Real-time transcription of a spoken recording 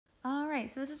Alright,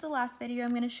 so this is the last video I'm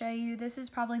going to show you. This is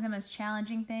probably the most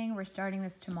challenging thing. We're starting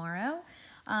this tomorrow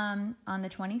on the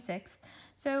 26th.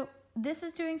 So this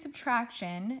is doing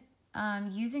subtraction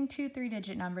using two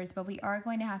 3-digit numbers, but we are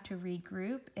going to have to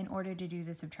regroup in order to do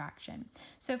the subtraction.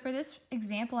 So for this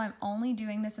example, I'm only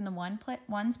doing this in the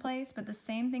ones place, but the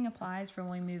same thing applies for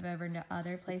when we move over to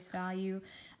other place value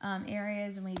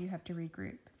areas and we do have to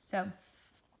regroup. So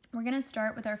we're going to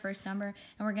start with our first number,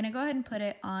 and we're going to go ahead and put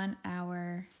it on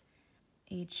our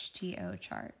HTO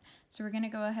chart. So we're going to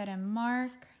go ahead and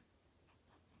mark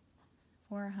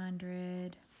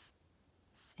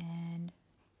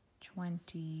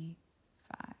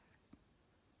 425.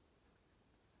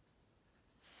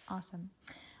 Awesome.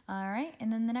 All right,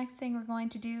 and then the next thing we're going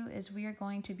to do is we are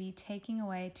going to be taking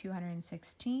away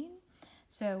 216.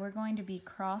 So we're going to be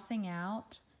crossing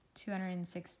out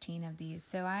 216 of these.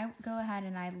 So I go ahead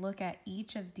and I look at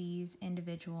each of these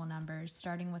individual numbers,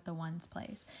 starting with the ones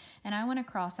place. And I want to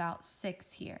cross out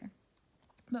 6 here.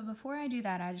 But before I do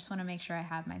that, I just want to make sure I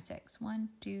have my 6. 1,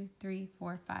 2, 3,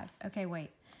 4, 5. Okay,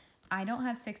 wait. I don't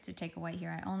have 6 to take away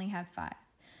here. I only have 5.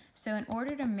 So in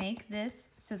order to make this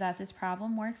so that this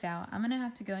problem works out, I'm going to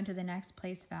have to go into the next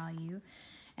place value,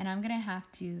 and I'm going to have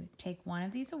to take one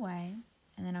of these away,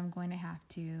 and then I'm going to have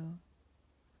to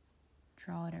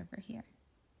draw it over here.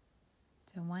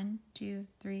 So 1, 2,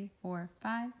 3, 4,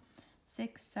 5,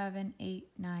 6, 7, 8,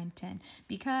 9, 10.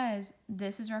 Because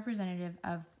this is representative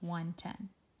of 110.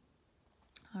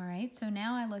 All right, so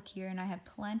now I look here and I have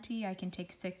plenty. I can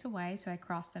take 6 away, so I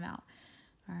cross them out.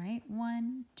 All right,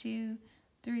 1, 2,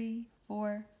 3,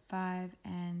 4, 5,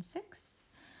 and 6.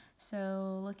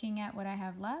 So looking at what I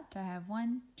have left, I have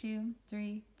 1, 2,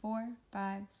 3, 4,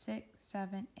 5, 6,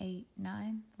 7, 8,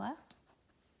 9 left.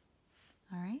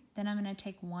 All right, then I'm going to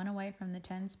take 1 away from the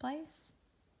tens place,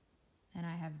 and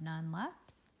I have none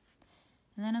left.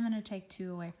 And then I'm going to take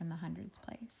 2 away from the hundreds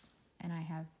place, and I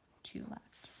have 2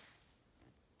 left.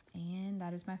 And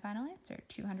that is my final answer,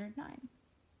 209.